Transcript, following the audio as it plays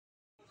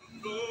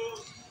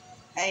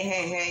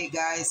Hey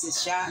guys,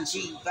 it's Sean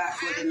G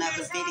back with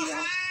another video.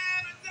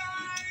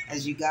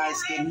 As you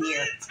guys can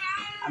hear,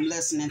 I'm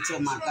listening to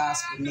my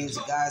gospel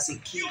music, guys.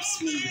 It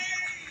keeps me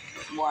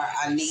where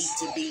I need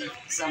to be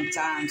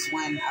sometimes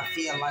when I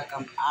feel like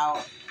I'm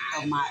out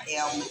of my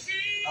element,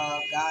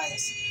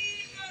 guys.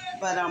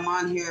 But I'm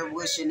on here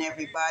wishing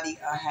everybody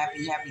a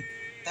happy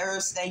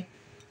Thursday.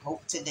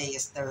 Hope today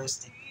is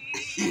Thursday.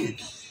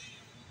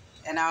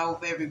 And I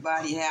hope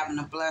everybody having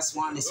a blessed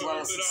one as well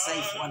as a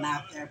safe one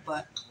out there.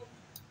 But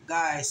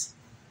guys,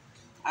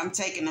 I'm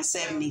taking a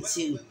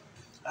 72.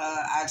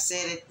 I've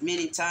said it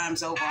many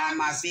times over on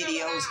my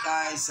videos,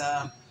 guys.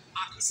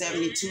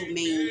 72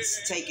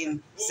 means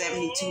taking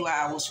 72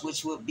 hours,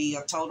 which would be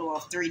a total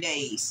of 3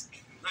 days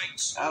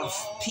of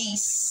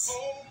peace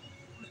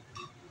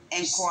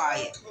and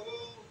quiet.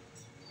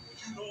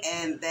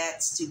 And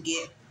that's to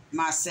get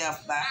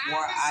myself back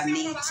where I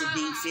need to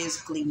be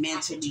physically,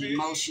 mentally,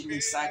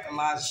 emotionally,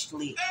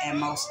 psychologically, and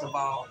most of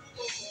all,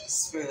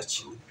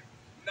 spiritually.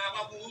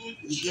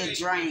 You get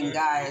drained,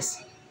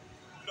 guys.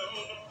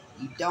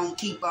 You don't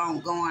keep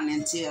on going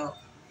until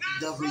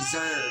the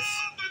reserve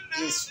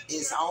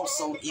is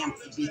also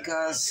empty,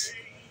 because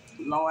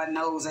Lord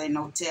knows ain't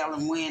no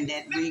telling when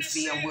that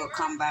refill will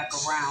come back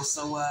around.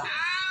 So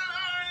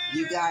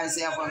you guys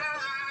ever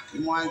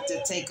want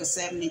to take a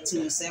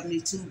 72?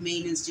 72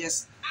 means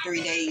just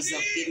 3 days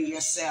of getting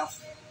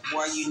yourself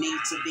where you need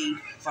to be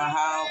for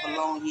however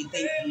long you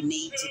think you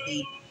need to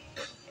be.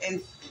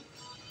 And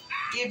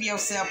give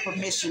yourself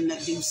permission to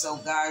do so,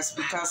 guys,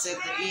 because at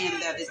the end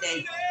of the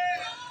day,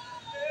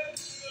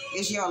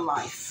 it's your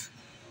life.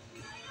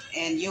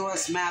 And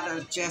yours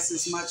matters just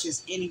as much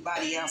as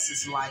anybody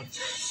else's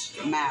life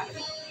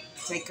matters.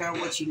 Take care of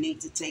what you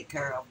need to take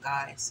care of,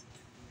 guys.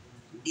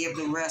 Give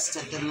the rest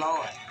to the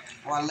Lord,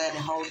 or let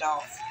it hold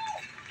off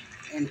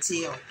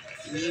until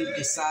you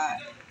decide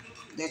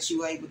that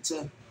you're able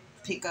to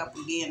pick up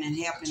again and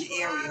help in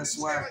areas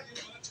where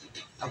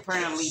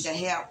apparently the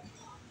help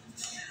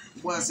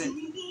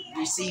wasn't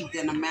received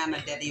in the manner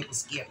that it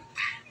was given.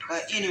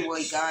 But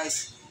anyway,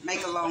 guys,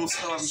 make a long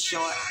story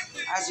short,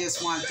 I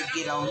just wanted to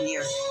get on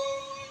here.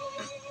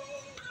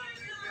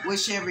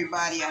 Wish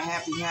everybody a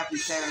happy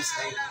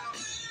Thursday.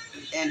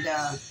 And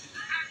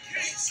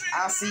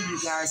I'll see you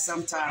guys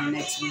sometime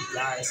next week,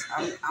 guys.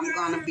 I'm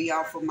going to be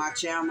off of my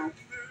channel.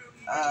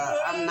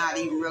 I'm not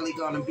even really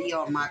going to be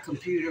on my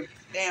computer.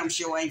 Damn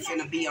sure ain't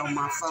finna be on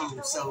my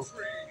phone. So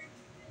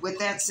with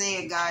that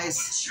said,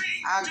 guys,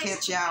 I'll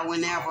catch y'all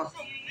whenever,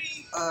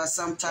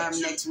 sometime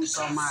next week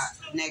on my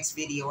next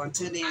video.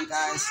 Until then,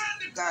 guys,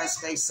 you guys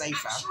stay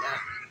safe out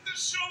there.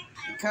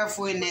 Be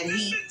careful in that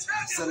heat.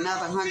 It's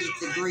another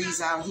 100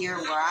 degrees out here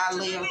where I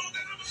live.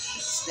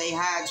 Stay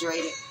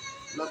hydrated.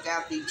 Look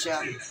out for each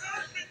other.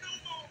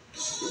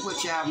 Do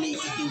what y'all need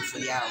to do for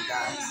y'all,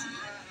 guys.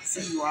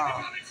 See you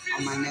all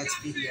on my next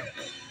video.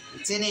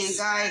 Until then,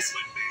 guys,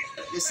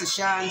 this is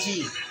Sean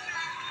G.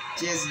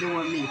 Just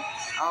doing me.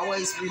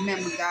 Always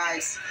remember,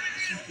 guys,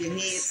 keep your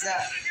heads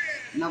up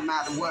no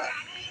matter what.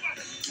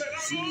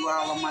 See you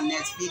all on my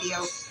next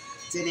video.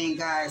 Till then,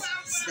 guys,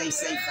 stay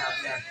safe out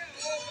there.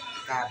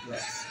 God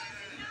bless.